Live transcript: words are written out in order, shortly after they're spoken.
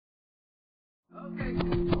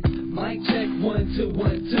Mic check 1 2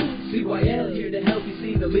 1 2. CYL here to help you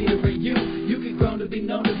see the leader in you. You can grow to be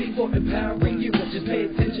known to be for empowering you. Just pay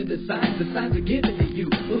attention to signs. The signs are given to you.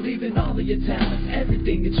 Believe in all of your talents,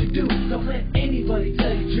 everything that you do. Don't let anybody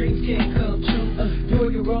tell you dreams can't come true.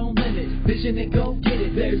 You're your own limit. Vision and go get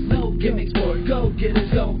it. There's no gimmicks for it. Go get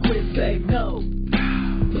it. Don't quit. Say no.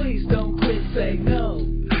 Please don't quit. Say no.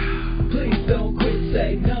 Please don't quit.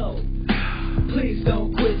 Say no. Please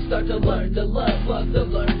don't quit, start to learn to love to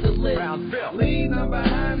learn to live. Lean on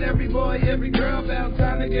behind every boy, every girl, about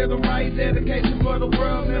time to get them right. Dedication for the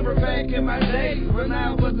world, never back in my day. When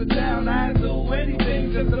I was a child, I'd do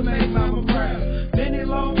anything just to make mama proud. Many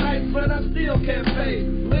long nights, but I still can't fade.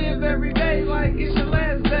 Live every day like it's your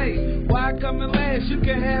last day. Why come in last? You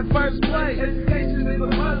can have first place. Education is a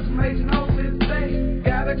must, make no mistake.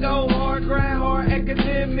 Gotta go hard, grind hard,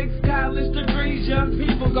 academics, college degrees. Young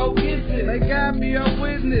people go get it. They got me a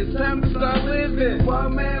witness, time to start living.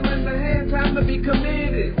 One man lend a hand, time to be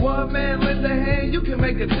committed. One man lend a hand, you can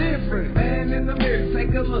make a difference. Man in the mirror,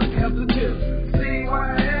 take a look, help the children. See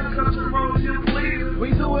why I am, cause the road you lead.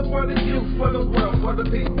 We do it for the youth, for the world, for the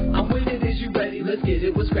people. I'm with it, is you ready? Let's get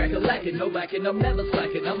it. What's crack-a-lackin'? No backing, I'm never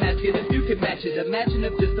slacking. I'm asking if you can match it. Imagine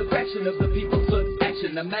if just a fraction of the people took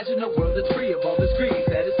action. Imagine a world that's free of all this greed,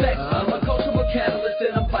 satisfaction. I'm a cultural catalyst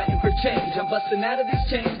and I'm fighting for change. I'm busting out of these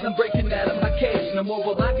chains, I'm breaking out of my cage. No more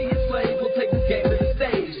will I be enslaved, we'll take this game to the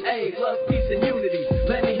stage. Hey, love, peace, and unity.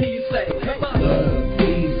 Let me hear you say, come on. Love,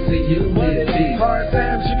 peace, and unity. Hard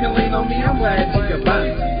times, you can lean on me, I'm glad you can buy.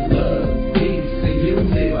 Love, peace, and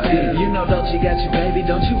unity. You know, don't you got you, baby?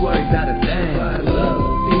 Don't you worry about a thing.